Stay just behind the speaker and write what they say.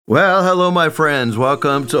Well, hello, my friends.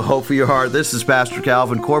 Welcome to Hope for Your Heart. This is Pastor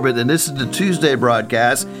Calvin Corbett, and this is the Tuesday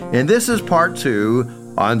broadcast, and this is part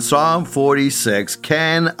 2 on Psalm 46,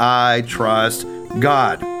 Can I Trust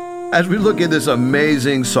God? As we look at this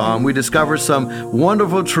amazing psalm, we discover some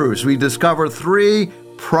wonderful truths. We discover 3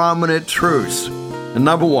 prominent truths. And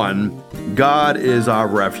number 1, God is our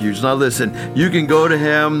refuge. Now listen, you can go to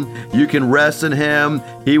Him, you can rest in Him,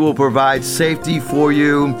 He will provide safety for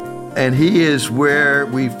you, and He is where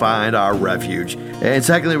we find our refuge. And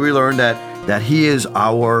secondly, we learn that He is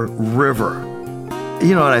our river.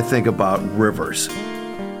 You know what I think about rivers?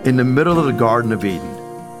 In the middle of the Garden of Eden,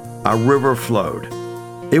 a river flowed.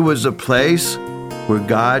 It was a place where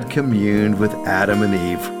God communed with Adam and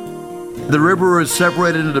Eve. The river was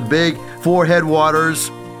separated into big 4 headwaters,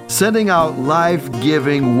 sending out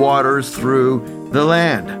life-giving waters through the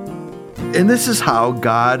land. And this is how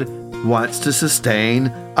God wants to sustain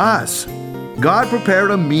us. God prepared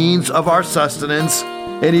a means of our sustenance,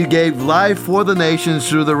 and He gave life for the nations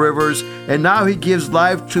through the rivers, and now He gives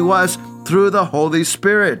life to us through the Holy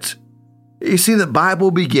Spirit. You see, the Bible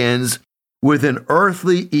begins with an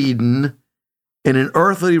earthly Eden and an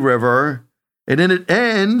earthly river, and then it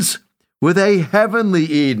ends with a heavenly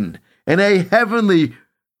Eden and a heavenly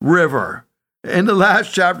river. In the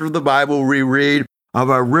last chapter of the Bible, we read of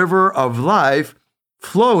a river of life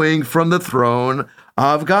flowing from the throne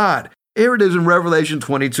of God. Here it is in Revelation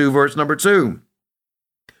 22, verse number 2.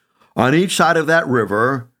 On each side of that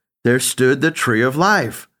river, there stood the tree of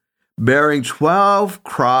life, bearing 12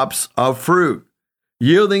 crops of fruit,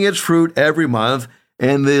 yielding its fruit every month,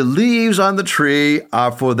 and the leaves on the tree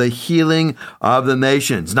are for the healing of the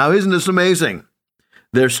nations. Now, isn't this amazing?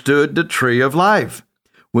 There stood the tree of life.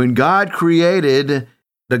 When God created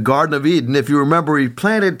the Garden of Eden, if you remember, He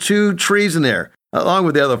planted 2 trees in there, along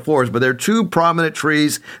with the other forests, but there are 2 prominent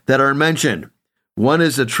trees that are mentioned. One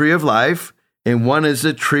is the tree of life, and one is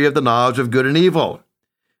the tree of the knowledge of good and evil.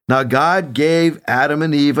 Now, God gave Adam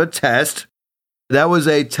and Eve a test. That was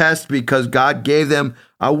a test because God gave them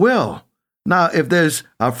a will. Now, if there's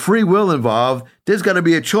a free will involved, there's got to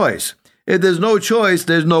be a choice. If there's no choice,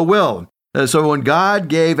 there's no will. So when God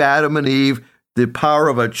gave Adam and Eve the power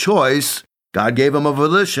of a choice, God gave them a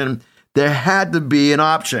volition, there had to be an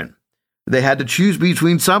option. They had to choose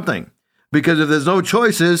between something. Because if there's no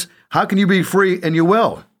choices, how can you be free in your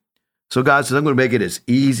will? So God says, I'm going to make it as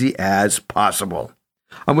easy as possible.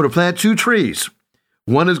 I'm going to plant 2 trees.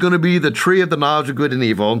 One is going to be the tree of the knowledge of good and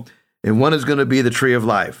evil, and one is going to be the tree of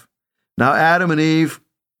life. Now, Adam and Eve,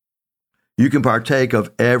 you can partake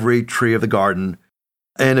of every tree of the garden.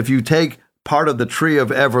 And if you take part of the tree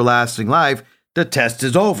of everlasting life, the test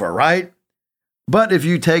is over, right? But if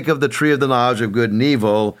you take of the tree of the knowledge of good and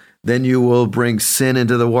evil, then you will bring sin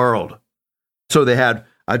into the world. So they had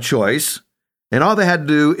a choice, and all they had to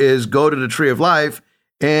do is go to the tree of life,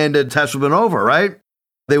 and the test would have been over, right?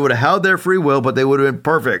 They would have held their free will, but they would have been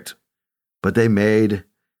perfect. But they made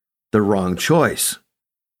the wrong choice.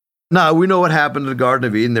 Now, we know what happened to the Garden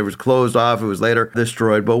of Eden. It was closed off. It was later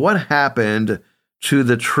destroyed. But what happened to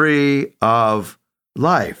the tree of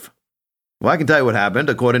life? Well, I can tell you what happened.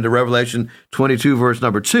 According to Revelation 22, verse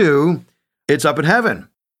number 2, it's up in heaven.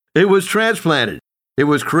 It was transplanted. It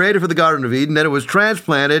was created for the Garden of Eden, then it was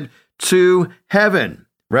transplanted to heaven.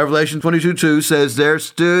 Revelation 22:2 says, there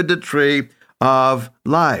stood the tree of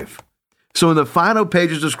life. So in the final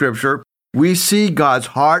pages of Scripture, we see God's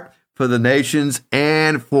heart for the nations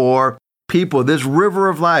and for people. This river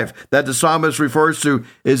of life that the psalmist refers to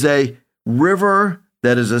is a river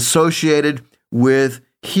that is associated with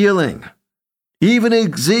healing. Even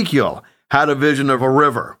Ezekiel had a vision of a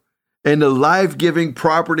river and the life-giving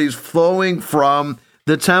properties flowing from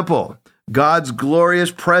the temple, God's glorious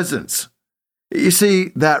presence. You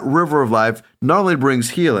see, that river of life not only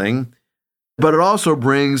brings healing, but it also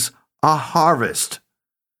brings a harvest.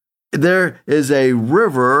 There is a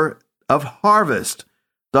river of harvest.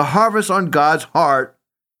 The harvest on God's heart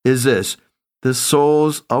is this: the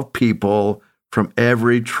souls of people from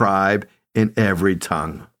every tribe and every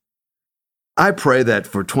tongue. I pray that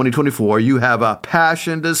for 2024, you have a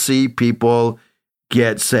passion to see people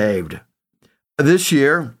get saved. This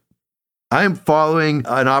year, I am following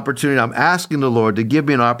an opportunity. I'm asking the Lord to give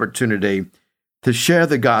me an opportunity to share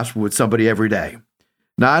the gospel with somebody every day.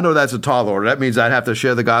 Now, I know that's a tall order. That means I'd have to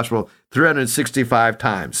share the gospel 365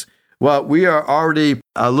 times. Well, we are already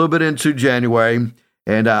a little bit into January,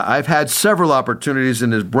 and I've had several opportunities in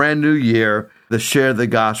this brand new year to share the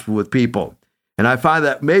gospel with people. And I find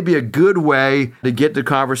that maybe a good way to get the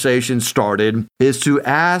conversation started is to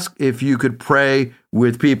ask if you could pray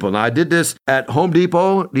with people. Now, I did this at Home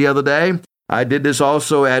Depot the other day. I did this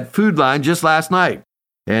also at Food Line just last night.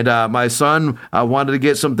 And my son wanted to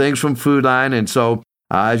get some things from Food Line. And so,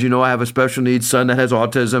 as you know, I have a special needs son that has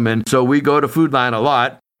autism. And so we go to Food Line a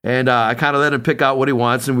lot. And I kind of let him pick out what he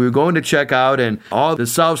wants. And we were going to check out, and all the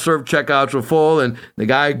self-serve checkouts were full. And the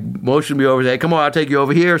guy motioned me over, hey, come on, I'll take you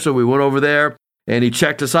over here. So we went over there, and he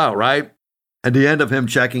checked us out, right? At the end of him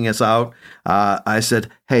checking us out, I said,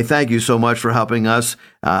 hey, thank you so much for helping us.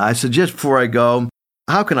 I said, just before I go,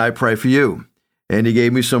 how can I pray for you? And he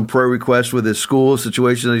gave me some prayer requests with his school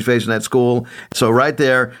situation that he's facing at school. So right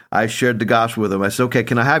there, I shared the gospel with him. I said, okay,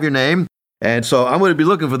 can I have your name? And so I'm going to be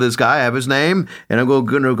looking for this guy. I have his name, and I'm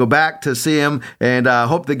going to go back to see him and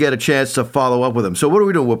hope to get a chance to follow up with him. So what are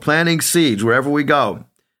we doing? We're planting seeds wherever we go.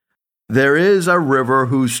 There is a river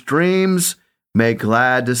whose streams make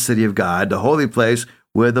glad the city of God, the holy place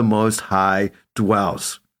where the Most High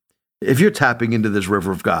dwells. If you're tapping into this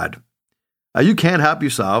river of God, you can't help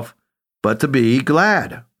yourself but to be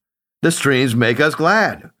glad. The streams make us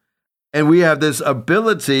glad. And we have this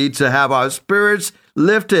ability to have our spirits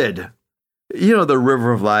lifted. You know, the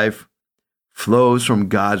river of life flows from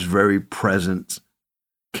God's very presence.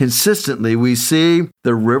 Consistently, we see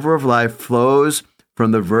the river of life flows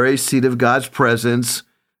from the very seat of God's presence,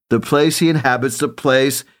 the place he inhabits, the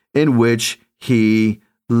place in which he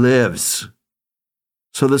lives.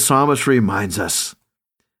 So the psalmist reminds us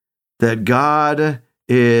that God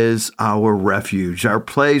is our refuge, our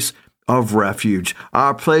place of refuge,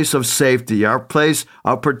 our place of safety, our place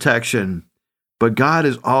of protection. But God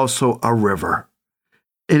is also a river,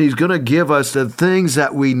 and he's going to give us the things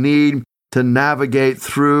that we need to navigate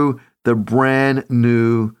through the brand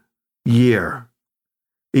new year.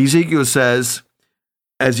 Ezekiel says,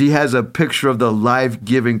 as he has a picture of the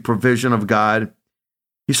life-giving provision of God,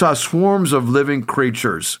 he saw swarms of living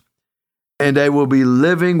creatures, and they will be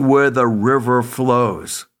living where the river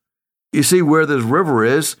flows. You see, where this river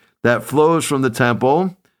is that flows from the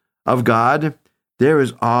temple of God, there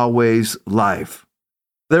is always life.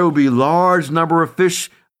 There will be large number of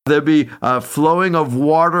fish. There'll be a flowing of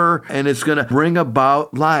water, and it's going to bring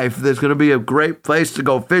about life. There's going to be a great place to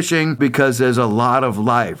go fishing because there's a lot of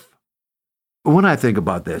life. When I think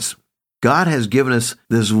about this, God has given us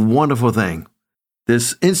this wonderful thing,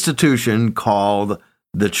 this institution called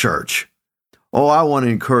the church. Oh, I want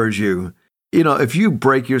to encourage you. You know, if you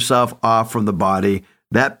break yourself off from the body,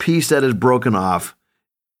 that piece that is broken off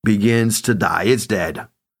begins to die. It's dead.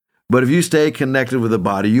 But if you stay connected with the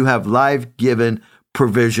body, you have life-given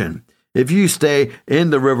provision. If you stay in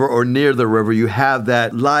the river or near the river, you have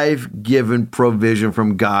that life-given provision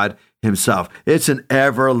from God himself. It's an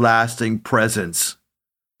everlasting presence.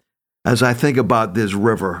 As I think about this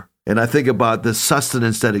river and I think about the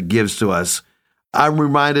sustenance that it gives to us, I'm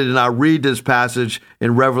reminded, and I read this passage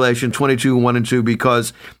in Revelation 22, 1 and 2,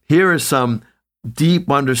 because here is some deep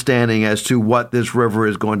understanding as to what this river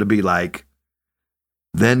is going to be like.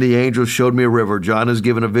 Then the angel showed me a river. John is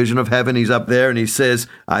given a vision of heaven. He's up there and he says,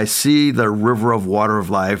 I see the river of water of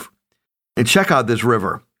life. And check out this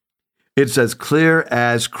river. It's as clear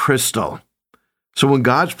as crystal. So when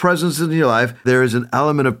God's presence is in your life, there is an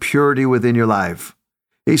element of purity within your life.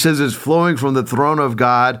 He says it's flowing from the throne of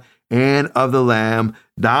God and of the Lamb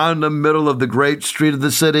down the middle of the great street of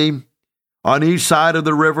the city. On each side of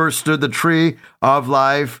the river stood the tree of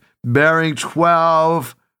life, bearing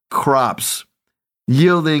 12 crops,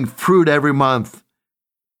 yielding fruit every month,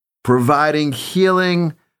 providing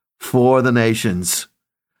healing for the nations.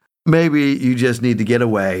 Maybe you just need to get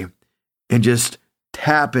away and just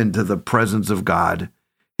tap into the presence of God,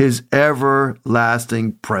 his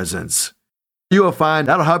everlasting presence. You will find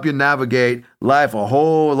that'll help you navigate life a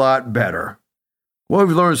whole lot better. What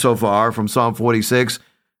we've learned so far from Psalm 46,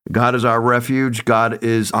 God is our refuge, God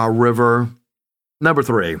is our river. Number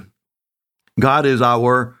 3, God is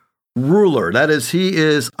our ruler. That is, he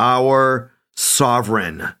is our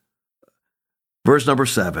sovereign. Verse number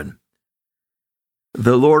 7,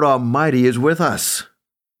 the Lord Almighty is with us.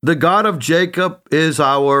 The God of Jacob is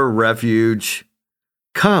our refuge.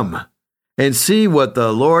 Come and see what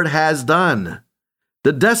the Lord has done,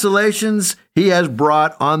 the desolations he has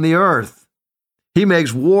brought on the earth. He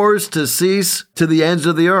makes wars to cease to the ends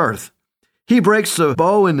of the earth. He breaks the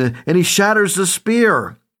bow and he shatters the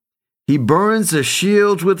spear. He burns the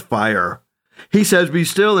shields with fire. He says, be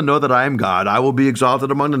still and know that I am God. I will be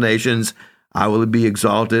exalted among the nations. I will be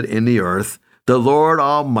exalted in the earth. The Lord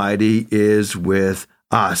Almighty is with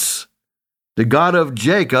us. The God of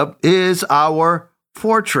Jacob is our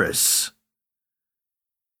fortress.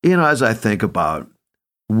 You know, as I think about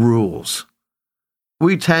rules,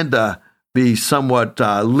 we tend to be somewhat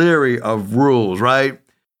leery of rules, right?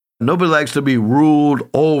 Nobody likes to be ruled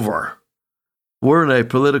over. We're in a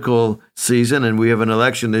political season, and we have an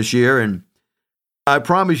election this year, and I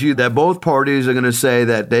promise you that both parties are going to say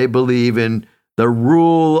that they believe in the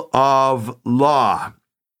rule of law.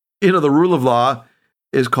 You know, the rule of law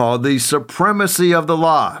is called the supremacy of the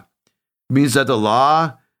law. It means that the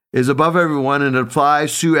law is above everyone and it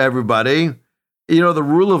applies to everybody. You know, the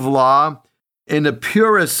rule of law, in the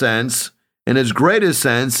purest sense, in its greatest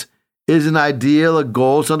sense, is an ideal, a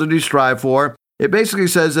goal, something to strive for. It basically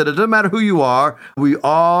says that it doesn't matter who you are, we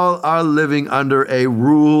all are living under a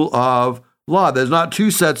rule of law. There's not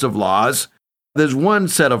two sets of laws. There's one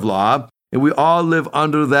set of law, and we all live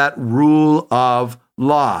under that rule of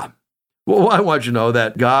law. Well, I want you to know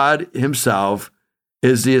that God himself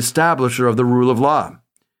is the establisher of the rule of law.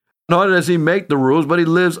 Not only does he make the rules, but he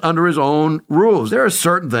lives under his own rules. There are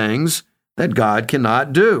certain things that God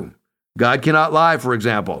cannot do. God cannot lie, for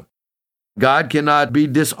example. God cannot be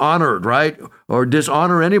dishonored, right? Or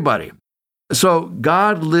dishonor anybody. So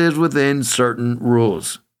God lives within certain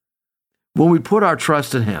rules. When we put our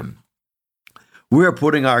trust in him, we're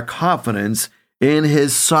putting our confidence in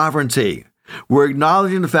his sovereignty. We're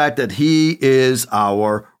acknowledging the fact that he is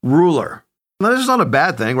our ruler. Now, this is not a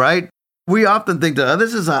bad thing, right? We often think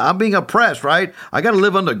that I'm being oppressed, right? I got to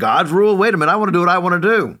live under God's rule. Wait a minute, I want to do what I want to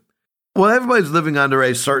do. Well, everybody's living under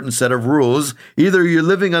a certain set of rules. Either you're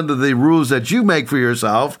living under the rules that you make for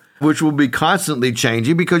yourself, which will be constantly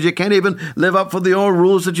changing because you can't even live up for the old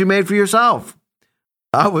rules that you made for yourself.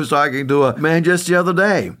 I was talking to a man just the other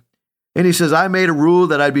day, and he says, I made a rule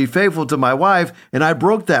that I'd be faithful to my wife, and I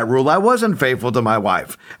broke that rule. I wasn't faithful to my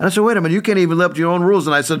wife. And I said, wait a minute, you can't even live up to your own rules.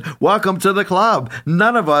 And I said, welcome to the club.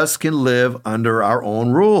 None of us can live under our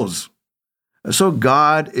own rules. So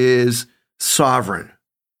God is sovereign.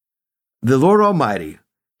 The Lord Almighty,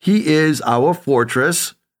 he is our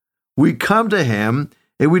fortress. We come to him,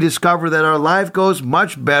 and we discover that our life goes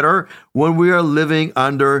much better when we are living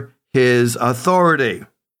under his authority.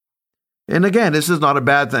 And again, this is not a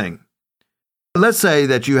bad thing. Let's say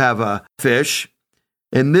that you have a fish,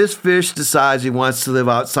 and this fish decides he wants to live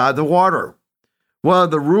outside the water. Well,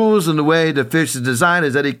 the rules and the way the fish is designed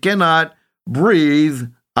is that he cannot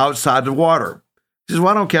breathe outside the water. He says,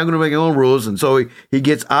 well, I don't care, I'm going to make my own rules. And so he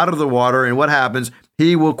gets out of the water, and what happens?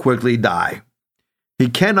 He will quickly die. He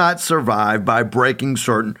cannot survive by breaking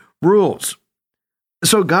certain rules.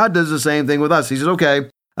 So God does the same thing with us. He says, okay,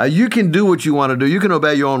 you can do what you want to do. You can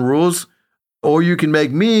obey your own rules, or you can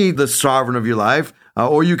make me the sovereign of your life,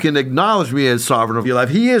 or you can acknowledge me as sovereign of your life.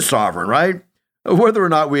 He is sovereign, right? Whether or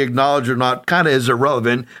not we acknowledge or not kind of is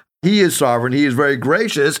irrelevant. He is sovereign. He is very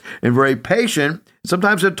gracious and very patient.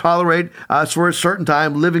 Sometimes he'll tolerate us for a certain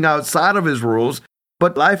time living outside of his rules,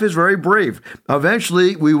 but life is very brief.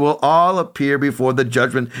 Eventually, we will all appear before the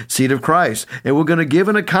judgment seat of Christ, and we're going to give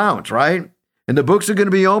an account, right? And the books are going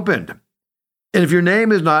to be opened. And if your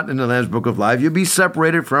name is not in the Lamb's Book of Life, you'll be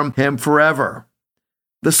separated from him forever.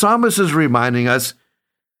 The psalmist is reminding us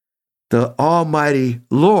the Almighty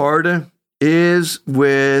Lord is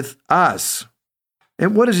with us.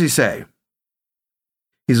 And what does he say?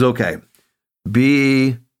 He's okay.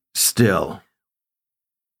 Be still.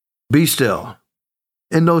 Be still.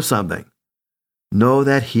 And know something. Know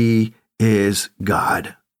that he is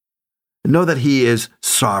God. Know that he is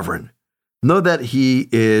sovereign. Know that he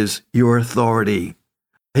is your authority.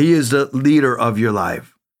 He is the leader of your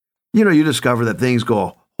life. You know, you discover that things go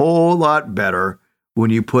a whole lot better when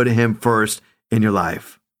you put him first in your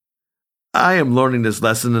life. I am learning this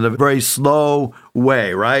lesson in a very slow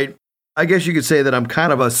way, right? I guess you could say that I'm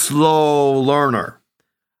kind of a slow learner.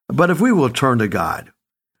 But if we will turn to God,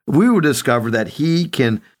 we will discover that he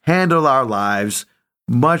can handle our lives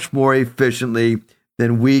much more efficiently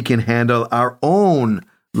than we can handle our own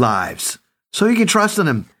lives. So you can trust in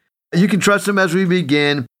him. You can trust him as we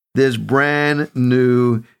begin this brand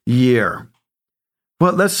new year.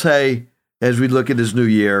 Well, let's say, as we look at this new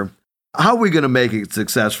year, how are we going to make it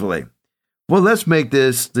successfully? Well, let's make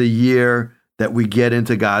this the year that we get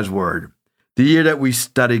into God's Word, the year that we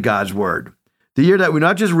study God's Word, the year that we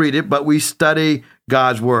not just read it, but we study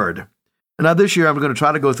God's Word. And now this year, I'm going to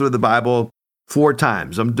try to go through the Bible 4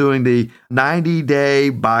 times. I'm doing the 90-day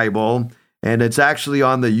Bible, and it's actually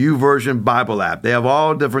on the YouVersion Bible app. They have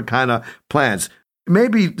all different kind of plans.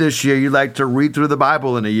 Maybe this year you'd like to read through the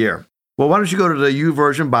Bible in a year. Well, why don't you go to the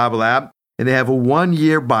YouVersion Bible app, and they have a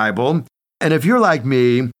 1-year Bible. And if you're like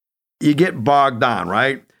me, you get bogged down,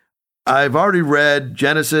 right? I've already read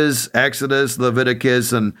Genesis, Exodus,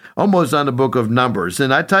 Leviticus, and almost done the book of Numbers.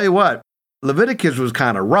 And I tell you what, Leviticus was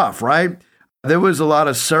kind of rough, right? There was a lot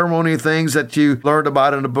of ceremony things that you learned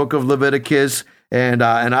about in the book of Leviticus. And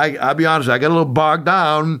I'll be honest, I got a little bogged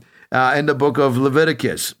down. in the book of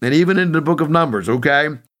Leviticus and even in the book of Numbers, okay?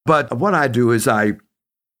 But what I do is I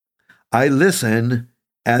listen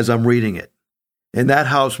as I'm reading it. And that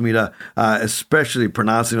helps me to, especially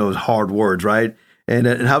pronouncing those hard words, right? And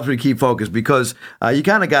it helps me keep focused because you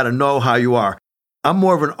kind of got to know how you are. I'm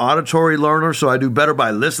more of an auditory learner, so I do better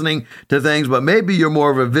by listening to things, but maybe you're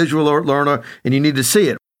more of a visual learner and you need to see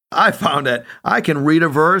it. I found that I can read a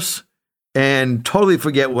verse and totally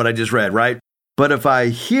forget what I just read, right? But if I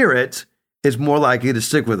hear it, it's more likely to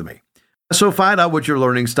stick with me. So find out what your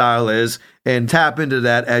learning style is and tap into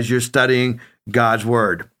that as you're studying God's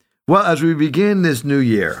Word. Well, as we begin this new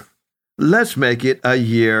year, let's make it a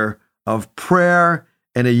year of prayer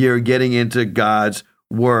and a year getting into God's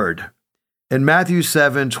Word. In Matthew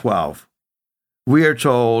 7:12, we are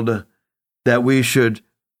told that we should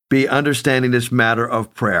be understanding this matter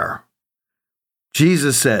of prayer.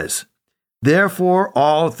 Jesus says, "Therefore,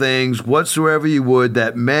 all things whatsoever you would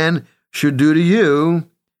that men should do to you,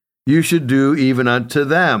 you should do even unto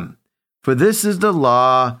them. For this is the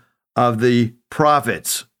law of the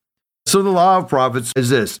prophets." So the law of prophets is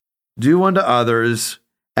this: do unto others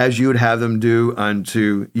as you would have them do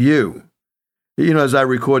unto you. You know, as I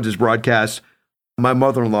record this broadcast, my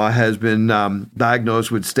mother-in-law has been diagnosed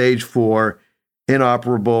with stage 4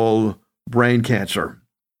 inoperable brain cancer.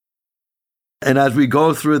 And as we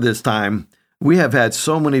go through this time, we have had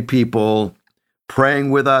so many people praying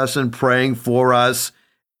with us and praying for us.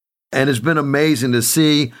 And it's been amazing to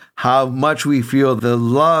see how much we feel the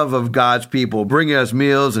love of God's people, bringing us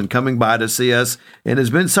meals and coming by to see us. And it's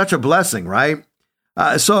been such a blessing, right?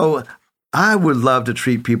 So I would love to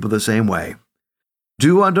treat people the same way.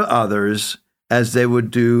 Do unto others as they would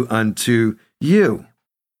do unto you.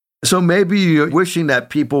 So maybe you're wishing that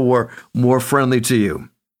people were more friendly to you.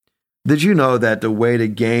 Did you know that the way to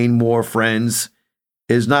gain more friends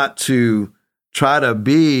is not to try to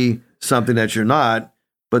be something that you're not,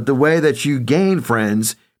 but the way that you gain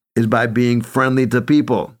friends is by being friendly to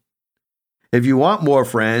people. If you want more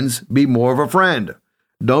friends, be more of a friend.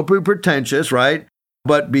 Don't be pretentious, right?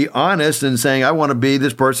 But be honest in saying, I want to be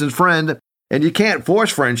this person's friend. And you can't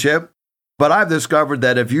force friendship. But I've discovered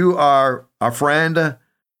that if you are a friend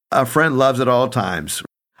loves at all times.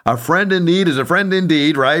 A friend in need is a friend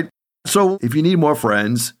indeed, right? So if you need more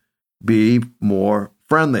friends, be more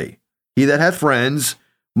friendly. He that hath friends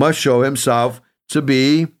must show himself to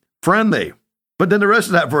be friendly. But then the rest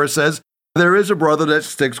of that verse says, there is a brother that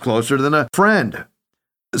sticks closer than a friend.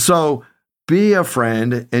 So be a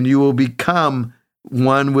friend and you will become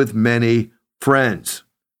one with many friends.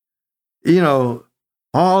 You know,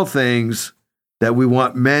 all things that we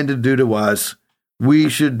want men to do to us, we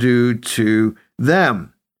should do to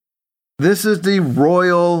them. This is the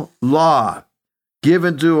royal law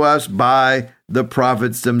given to us by the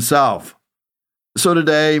prophets themselves. So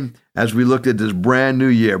today, as we look at this brand new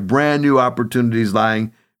year, brand new opportunities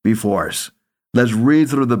lying before us, let's read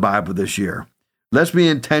through the Bible this year. Let's be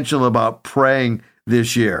intentional about praying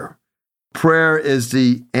this year. Prayer is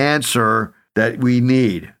the answer that we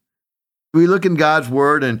need. We look in God's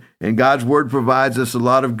Word, and God's Word provides us a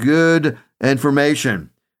lot of good information.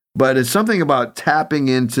 But it's something about tapping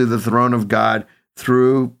into the throne of God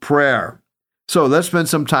through prayer. So let's spend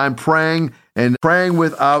some time praying and praying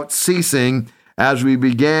without ceasing as we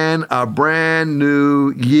begin a brand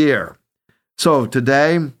new year. So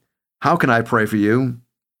today, how can I pray for you?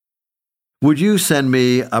 Would you send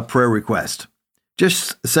me a prayer request?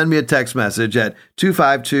 Just send me a text message at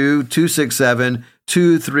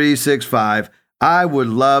 252-267-2365. I would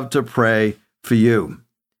love to pray for you.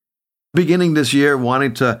 Beginning this year,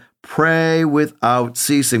 wanting to pray without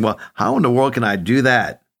ceasing. Well, how in the world can I do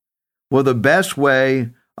that? Well, the best way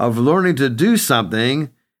of learning to do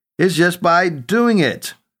something is just by doing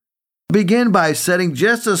it. Begin by setting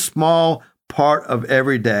just a small part of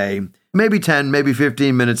every day, maybe 10, maybe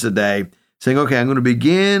 15 minutes a day, saying, okay, I'm going to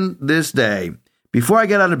begin this day. Before I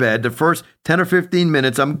get out of bed, the first 10 or 15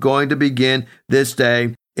 minutes, I'm going to begin this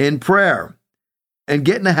day in prayer. And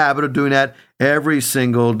get in the habit of doing that every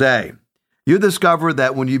single day. You'll discover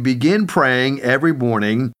that when you begin praying every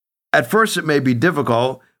morning, at first it may be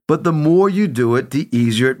difficult, but the more you do it, the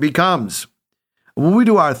easier it becomes. When we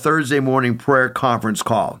do our Thursday morning prayer conference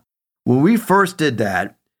call, when we first did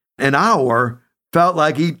that, an hour felt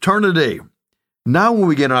like eternity. Now when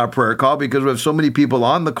we get on our prayer call, because we have so many people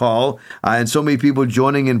on the call and so many people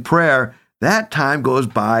joining in prayer, that time goes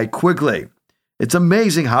by quickly. It's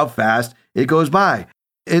amazing how fast it goes by.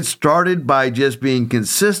 It started by just being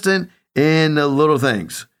consistent in the little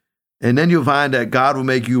things. And then you'll find that God will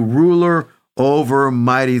make you ruler over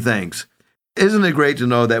mighty things. Isn't it great to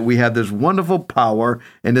know that we have this wonderful power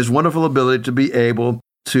and this wonderful ability to be able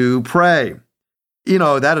to pray.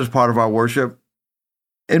 That is part of our worship.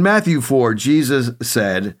 In Matthew 4, Jesus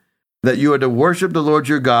said that you are to worship the Lord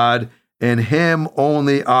your God, and him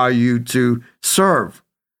only are you to serve.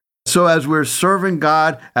 So as we're serving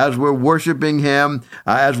God, as we're worshiping him,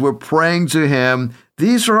 as we're praying to him,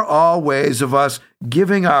 these are all ways of us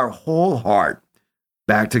giving our whole heart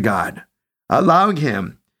back to God, allowing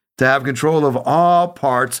him to have control of all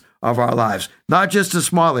parts of our lives, not just the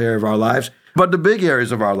small area of our lives, but the big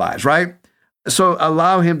areas of our lives, right? So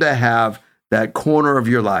allow him to have that corner of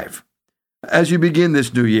your life. As you begin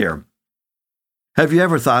this new year, have you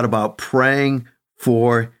ever thought about praying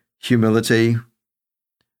for humility?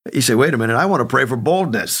 You say, wait a minute, I want to pray for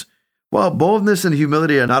boldness. Well, boldness and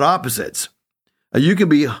humility are not opposites. You can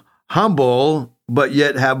be humble, but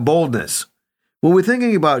yet have boldness. When we're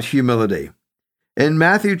thinking about humility, in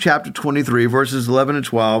Matthew chapter 23, verses 11 and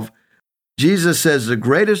 12, Jesus says, the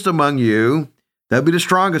greatest among you, that'll be the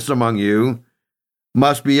strongest among you,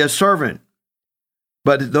 must be a servant.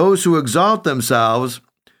 But those who exalt themselves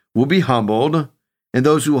will be humbled, and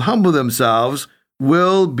those who humble themselves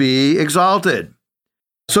will be exalted.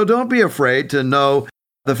 So don't be afraid to know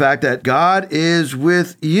the fact that God is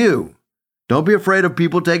with you. Don't be afraid of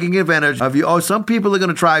people taking advantage of you. Oh, some people are going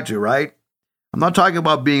to try to, right? I'm not talking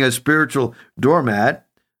about being a spiritual doormat,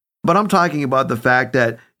 but I'm talking about the fact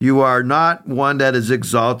that you are not one that is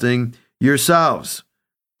exalting yourselves.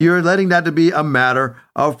 You're letting that to be a matter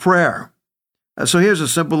of prayer. So here's a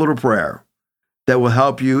simple little prayer that will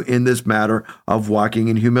help you in this matter of walking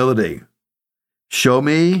in humility. Show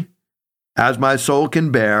me, as my soul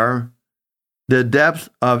can bear, the depth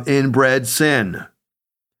of inbred sin.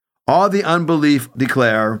 All the unbelief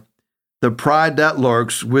declare, the pride that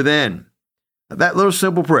lurks within. That little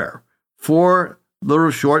simple prayer, 4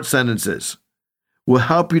 little short sentences, will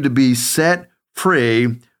help you to be set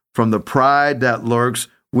free from the pride that lurks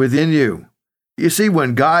within you. You see,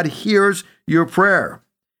 when God hears your prayer,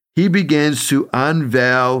 he begins to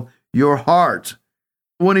unveil your heart.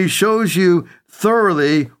 When he shows you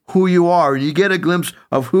thoroughly who you are, and you get a glimpse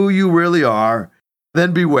of who you really are,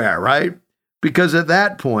 then beware, right? Because at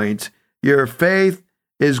that point, your faith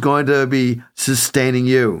is going to be sustaining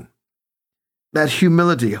you. That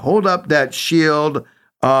humility, hold up that shield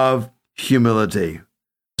of humility.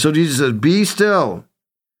 So Jesus says, be still.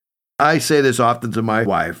 I say this often to my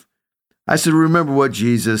wife. I said, remember what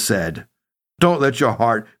Jesus said. Don't let your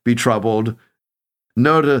heart be troubled.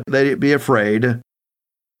 No to let it be afraid.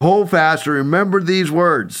 Hold fast and remember these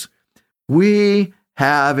words. We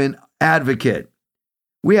have an advocate.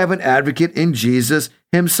 We have an advocate in Jesus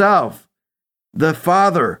himself. The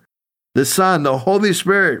Father, the Son, the Holy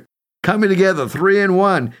Spirit, coming together, 3 in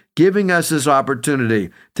 1, giving us this opportunity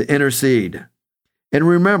to intercede. And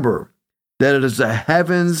remember that it is the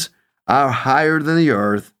heavens are higher than the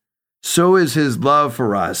earth, so is his love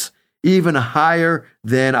for us, even higher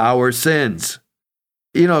than our sins.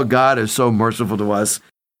 God is so merciful to us,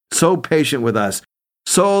 so patient with us,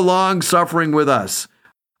 so long-suffering with us.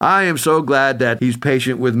 I am so glad that he's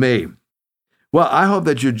patient with me. Well, I hope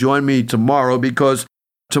that you join me tomorrow, because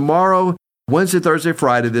tomorrow, Wednesday, Thursday,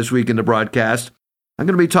 Friday, this week in the broadcast, I'm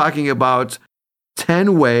going to be talking about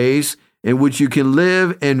 10 ways in which you can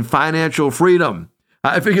live in financial freedom.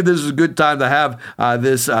 I figured this is a good time to have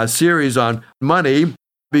this series on money,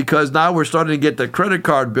 because now we're starting to get the credit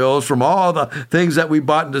card bills from all the things that we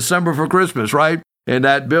bought in December for Christmas, right? And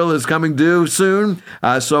that bill is coming due soon.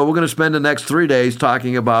 So we're going to spend the next 3 days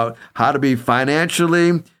talking about how to be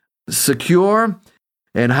financially secure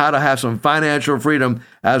and how to have some financial freedom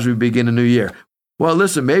as we begin a new year. Well,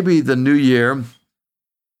 listen, maybe the new year,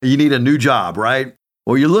 you need a new job, right?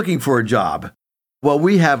 Or you're looking for a job. Well,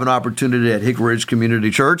 we have an opportunity at Hickory Ridge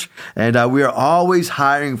Community Church, and we are always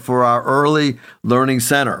hiring for our Early Learning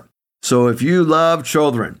Center. So if you love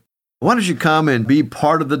children, why don't you come and be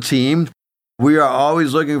part of the team? We are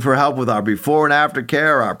always looking for help with our before and after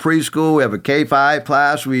care, our preschool. We have a K-5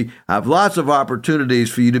 class. We have lots of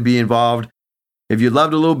opportunities for you to be involved. If you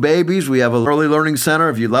love the little babies, we have an Early Learning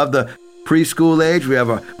Center. If you love the preschool age, we have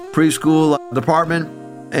a preschool department,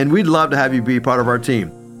 and we'd love to have you be part of our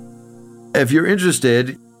team. If you're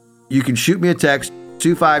interested, you can shoot me a text,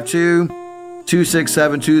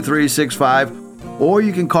 252-267-2365, or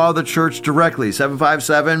you can call the church directly,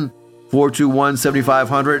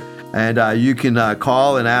 757-421-7500, and you can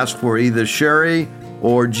call and ask for either Sherry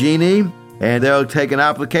or Jeannie, and they'll take an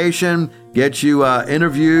application, get you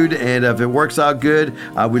interviewed, and if it works out good,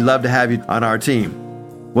 we'd love to have you on our team.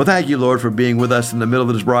 Well, thank you, Lord, for being with us in the middle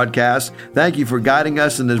of this broadcast. Thank you for guiding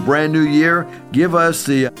us in this brand new year. Give us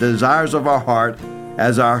the desires of our heart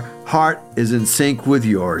as our heart is in sync with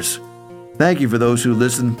yours. Thank you for those who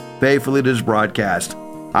listen faithfully to this broadcast.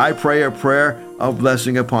 I pray a prayer of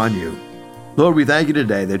blessing upon you. Lord, we thank you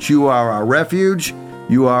today that you are our refuge,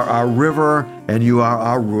 you are our river, and you are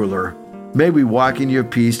our ruler. May we walk in your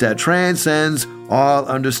peace that transcends all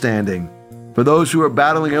understanding. For those who are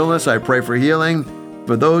battling illness, I pray for healing.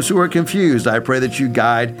 For those who are confused, I pray that you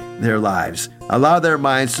guide their lives. Allow their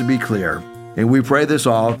minds to be clear. And we pray this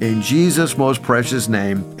all in Jesus' most precious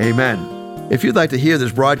name. Amen. If you'd like to hear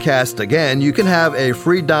this broadcast again, you can have a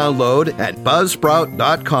free download at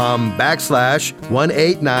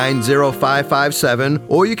buzzsprout.com/1890557,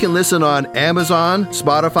 or you can listen on Amazon,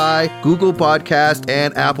 Spotify, Google Podcast,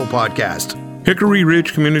 and Apple Podcast. Hickory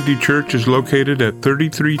Ridge Community Church is located at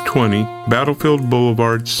 3320 Battlefield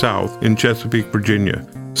Boulevard South in Chesapeake, Virginia.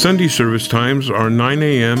 Sunday service times are 9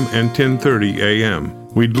 a.m. and 10:30 a.m.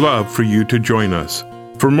 We'd love for you to join us.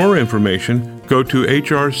 For more information, go to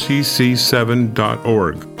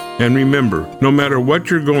hrcc7.org. And remember, no matter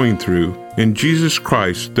what you're going through, in Jesus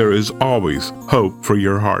Christ there is always hope for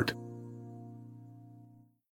your heart.